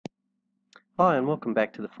Hi and welcome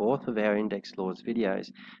back to the fourth of our index laws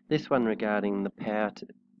videos, this one regarding the power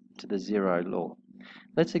to the zero law.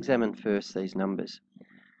 Let's examine first these numbers.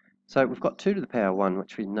 So we've got 2 to the power 1,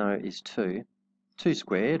 which we know is 2. 2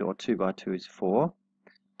 squared, or 2 by 2 is 4.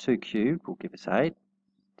 2 cubed will give us 8,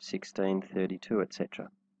 16, 32,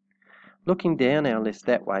 etc. Looking down our list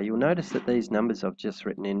that way, you'll notice that these numbers I've just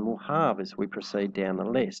written in will halve as we proceed down the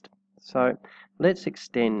list. So let's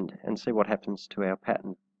extend and see what happens to our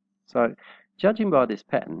pattern. So judging by this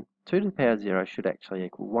pattern, 2 to the power 0 should actually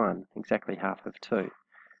equal 1, exactly half of 2.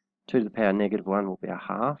 2 to the power negative 1 will be a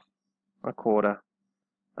half, a quarter,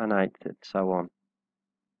 an eighth, and so on.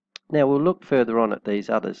 Now we'll look further on at these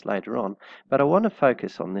others later on, but I want to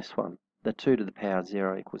focus on this one, the 2 to the power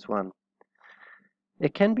 0 equals 1.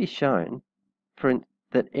 It can be shown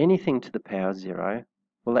that anything to the power 0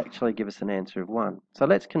 will actually give us an answer of 1. So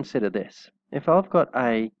let's consider this. If I've got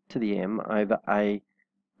a to the m over a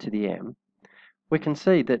to the m, we can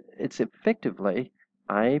see that it's effectively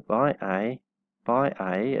a by a by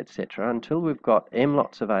a, etc., until we've got m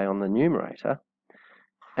lots of a on the numerator,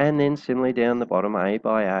 and then similarly down the bottom a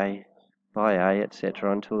by a by a,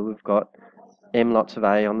 etc., until we've got m lots of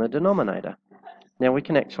a on the denominator. Now we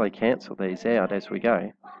can actually cancel these out as we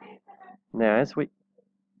go.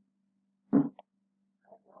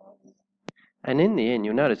 And in the end,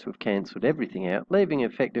 you'll notice we've cancelled everything out, leaving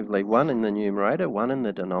effectively 1 in the numerator, 1 in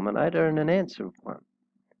the denominator, and an answer of 1.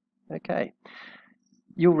 Okay.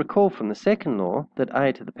 You'll recall from the second law that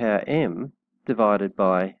a to the power m divided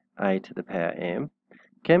by a to the power m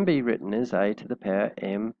can be written as a to the power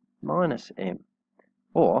m minus m,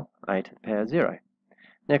 or a to the power 0.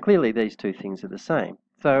 Now clearly these two things are the same,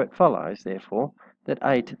 so it follows, therefore, that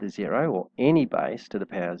a to the 0, or any base to the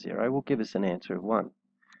power 0, will give us an answer of 1.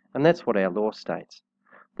 And that's what our law states,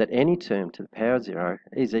 that any term to the power 0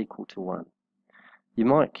 is equal to 1. You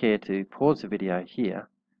might care to pause the video here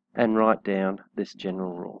and write down this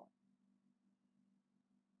general rule.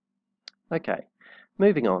 Okay,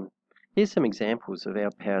 moving on. Here's some examples of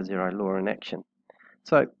our power 0 law in action.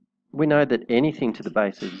 So we know that anything to the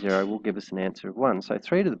base of 0 will give us an answer of 1. So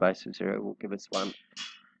 3 to the base of 0 will give us 1.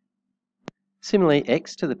 Similarly,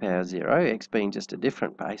 x to the power 0, x being just a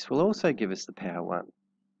different base, will also give us the power 1.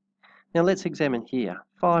 Now let's examine here,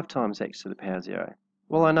 5 times x to the power 0.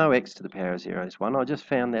 Well, I know x to the power 0 is 1, I just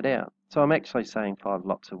found that out. So I'm actually saying 5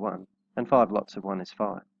 lots of 1, and 5 lots of 1 is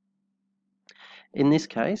 5. In this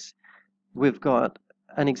case, we've got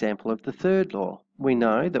an example of the third law. We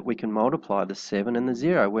know that we can multiply the 7 and the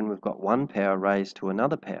 0. When we've got one power raised to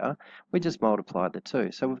another power, we just multiply the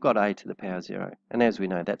 2. So we've got a to the power 0, and as we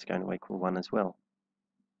know, that's going to equal 1 as well.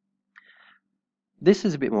 This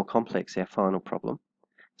is a bit more complex, our final problem.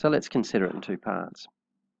 So let's consider it in two parts.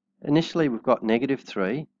 Initially we've got negative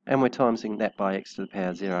 3 and we're timesing that by x to the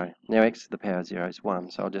power 0. Now x to the power 0 is 1,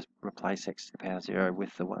 so I'll just replace x to the power 0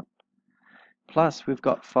 with the 1. Plus we've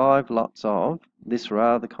got 5 lots of this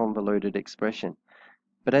rather convoluted expression.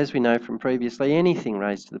 But as we know from previously, anything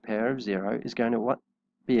raised to the power of 0 is going to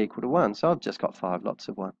be equal to 1, so I've just got 5 lots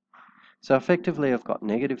of 1. So effectively I've got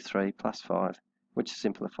negative 3 plus 5, which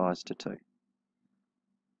simplifies to 2.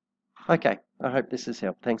 Okay, I hope this has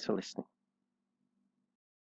helped. Thanks for listening.